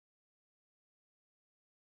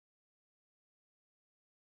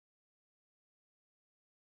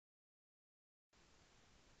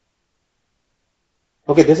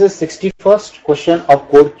Okay, this is 61st question of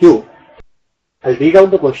code Q. I'll read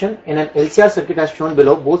out the question. In an LCR circuit as shown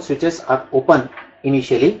below, both switches are open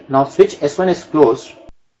initially. Now switch S1 is closed,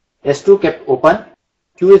 S2 kept open,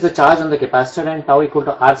 Q is the charge on the capacitor and tau equal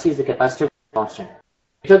to RC is the capacitive constant.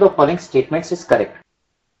 Which of the following statements is correct?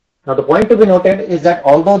 Now the point to be noted is that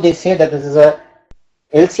although they say that this is a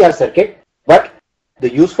LCR circuit, but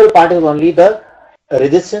the useful part is only the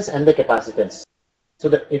resistance and the capacitance. So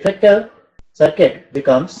the effective circuit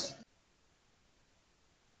becomes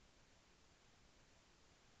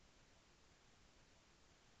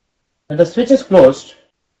when the switch is closed,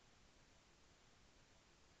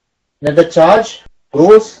 then the charge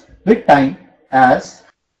grows with time as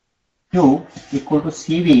Q equal to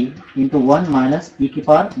CV into 1 minus e to the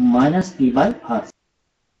power minus t by RC.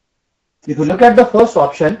 If you look at the first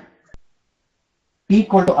option, P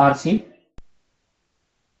equal to RC,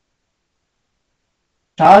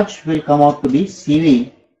 charge will come out to be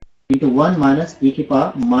CV into 1 minus e to the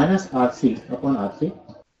power minus RC upon RC.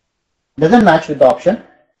 Doesn't match with the option.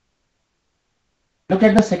 Look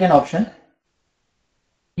at the second option,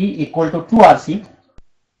 P equal to 2RC,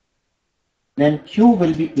 then Q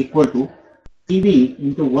will be equal to CV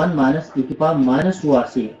into 1 minus e to the power minus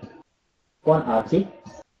 2RC upon RC.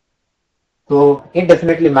 So it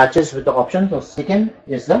definitely matches with the option. So second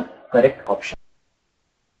is the correct option.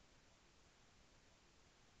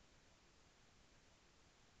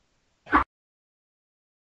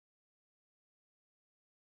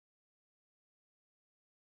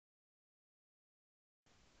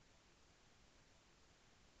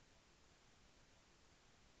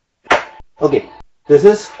 Okay, this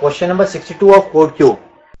is question number 62 of code Q.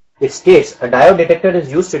 It states a diode detector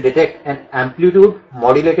is used to detect an amplitude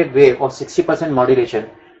modulated wave of 60% modulation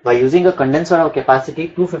by using a condenser of capacity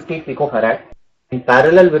 250 picofarad in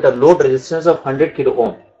parallel with a load resistance of 100 kilo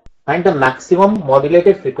ohm. Find the maximum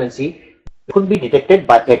modulated frequency could be detected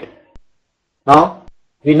by it. Now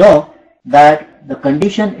we know that the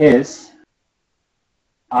condition is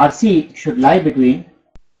RC should lie between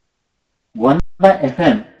 1 by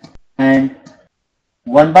Fm and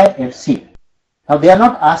 1 by Fc. Now they are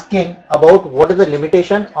not asking about what is the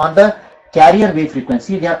limitation on the carrier wave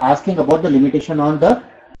frequency. They are asking about the limitation on the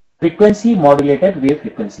frequency modulated wave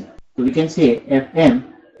frequency. So we can say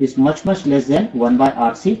Fm is much less than 1 by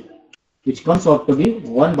Rc, which comes out to be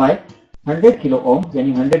 1 by 100 kilo ohm,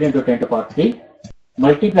 meaning 100 into 10 to the power 3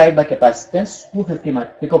 multiplied by capacitance 250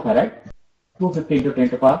 picofarad, 250 into 10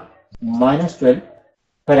 to the power minus 12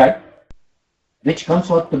 farad, which comes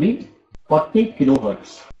out to be 40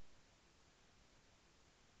 kilohertz.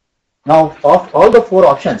 Now of all the four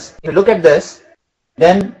options, if you look at this,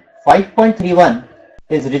 then 5.31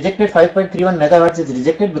 is rejected. 5.31 megahertz is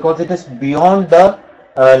rejected because it is beyond the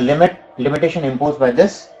limitation imposed by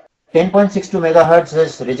this. 10.62 megahertz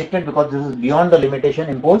is rejected because this is beyond the limitation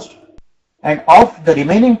imposed. And of the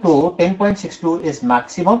remaining two, 10.62 is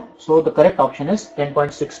maximum. So the correct option is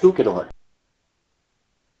 10.62 kilohertz.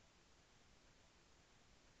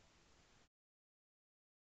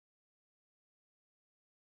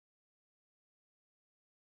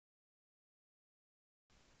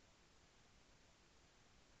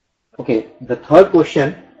 Okay, the third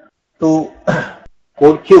question to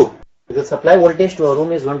code Q. The supply voltage to a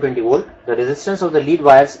room is 120 volt. The resistance of the lead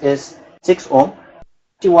wires is 6 ohm.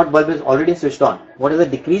 50 watt bulb is already switched on. What is the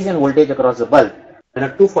decrease in voltage across the bulb when a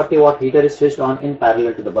 240 watt heater is switched on in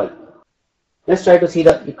parallel to the bulb? Let's try to see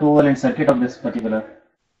the equivalent circuit of this particular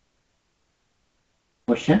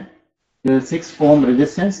question. There is 6 ohm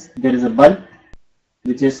resistance. There is a bulb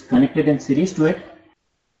which is connected in series to it,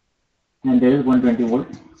 and there is 120 volt.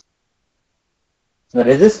 The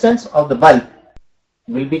resistance of the bulb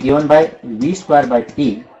will be given by V square by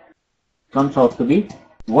T, comes out to be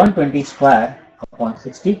 120 square upon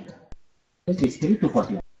 60, which is basically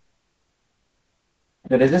 240.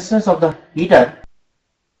 The resistance of the heater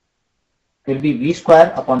will be V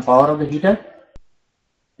square upon power of the heater,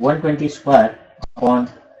 120 square upon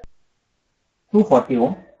 240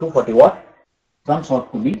 ohm, 240 watt, comes out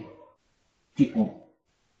to be 3 ohm.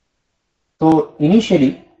 So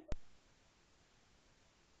initially,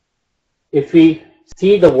 if we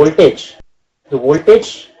see the voltage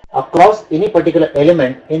across any particular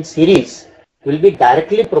element in series will be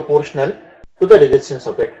directly proportional to the resistance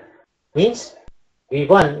of it. Means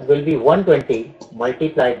V1 will be 120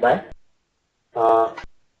 multiplied by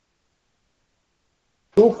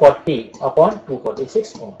 240 upon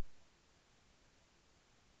 246 ohm.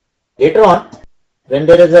 Later on, when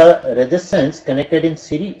there is a resistance connected in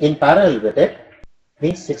series in parallel with it,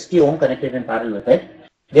 means 60 ohm connected in parallel with it,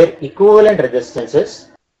 their equivalent resistances,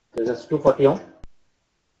 this is 240 ohm,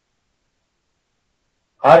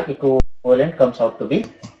 R equivalent comes out to be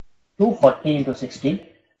 240 into 60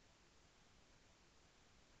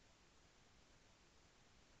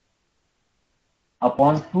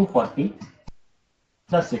 upon 240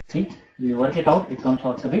 plus 60. We work it out, it comes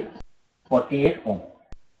out to be 48 ohm.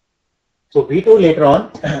 So V2 later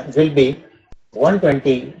on will be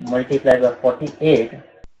 120 multiplied by 48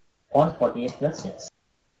 on 48 plus 6.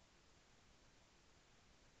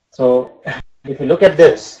 So if you look at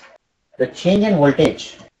this, the change in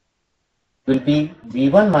voltage will be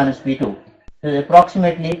V1 minus V2 is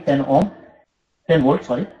approximately 10 volt,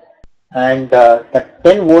 sorry, and that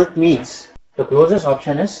 10 volt means the closest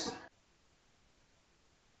option is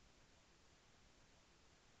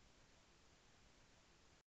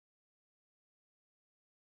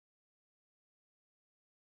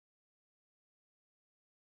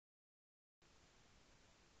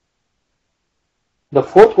the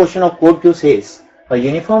fourth question of code Q says a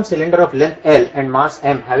uniform cylinder of length L and mass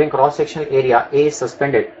M having cross-sectional area A is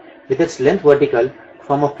suspended with its length vertical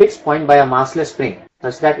from a fixed point by a massless spring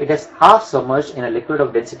such that it is half submerged in a liquid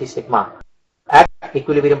of density sigma at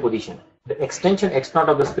equilibrium position. The extension x naught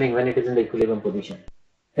of the spring when it is in the equilibrium position.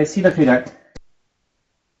 Let's see the figure.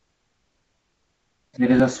 There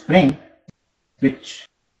is a spring which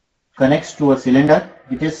connects to a cylinder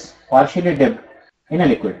which is partially dipped in a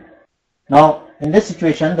liquid. Now, in this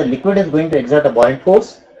situation, the liquid is going to exert a buoyant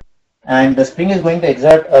force and the spring is going to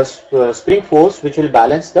exert a spring force which will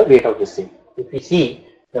balance the weight of this thing. If we see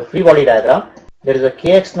the free body diagram, there is a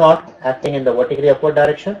kx naught acting in the vertically upward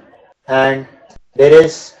direction and there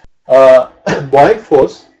is a buoyant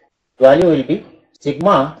force, value will be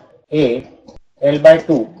sigma A L by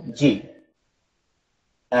 2 G,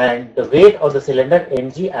 and the weight of the cylinder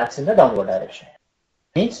mg acts in the downward direction.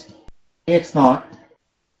 Means kx naught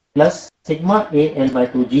plus sigma A L by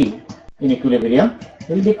 2G in equilibrium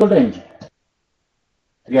will be equal to mg.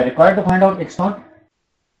 We are required to find out x naught.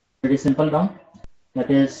 Pretty simple now.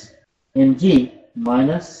 That is mg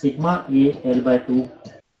minus sigma A L by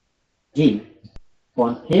 2G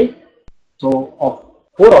upon k. So of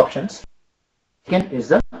 4 options, second is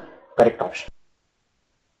the correct option.